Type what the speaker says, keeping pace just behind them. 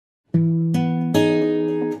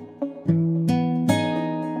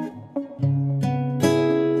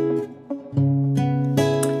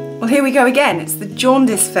here we go again. It's the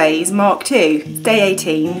jaundice phase, Mark 2, it's day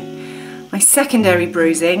 18. My secondary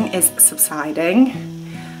bruising is subsiding.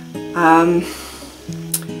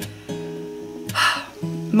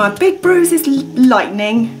 My big bruise is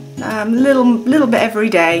lightening, little bit every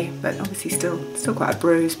day, but obviously still quite a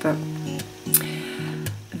bruise, but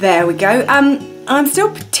there we go. I'm still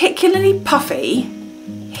particularly puffy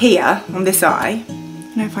here on this eye. I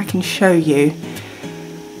don't know if I can show you.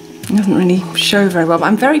 It doesn't really show very well, but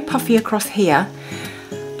I'm very puffy across here,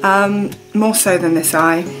 more so than this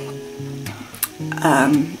eye.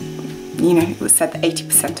 You know, it was said that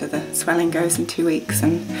 80% of the swelling goes in 2 weeks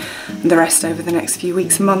and the rest over the next few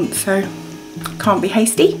weeks, months, so can't be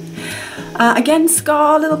hasty. Again,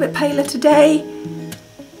 scar, a little bit paler today.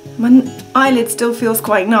 My eyelid still feels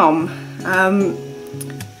quite numb, and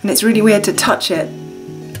it's really weird to touch it.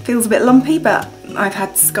 It feels a bit lumpy, but I've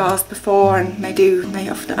had scars before, and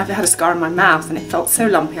I've had a scar in my mouth and it felt so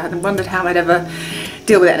lumpy. I wondered how I'd ever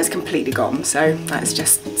deal with it, and it's completely gone. So that's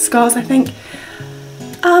just scars, I think.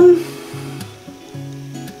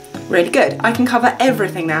 Really good. I can cover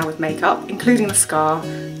everything now with makeup, including the scar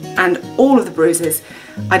and all of the bruises.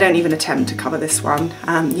 I don't even attempt to cover this one.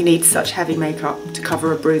 You need such heavy makeup to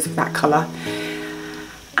cover a bruise of that colour.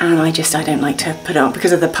 And I don't like to put it on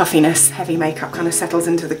because of the puffiness. Heavy makeup kind of settles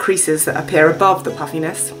into the creases that appear above the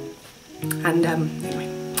puffiness. And anyway,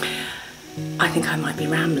 I think I might be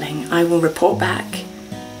rambling. I will report back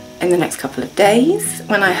in the next couple of days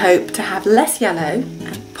when I hope to have less yellow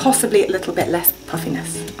and possibly a little bit less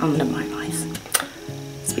puffiness under my eyes.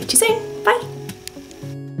 Speak to you soon.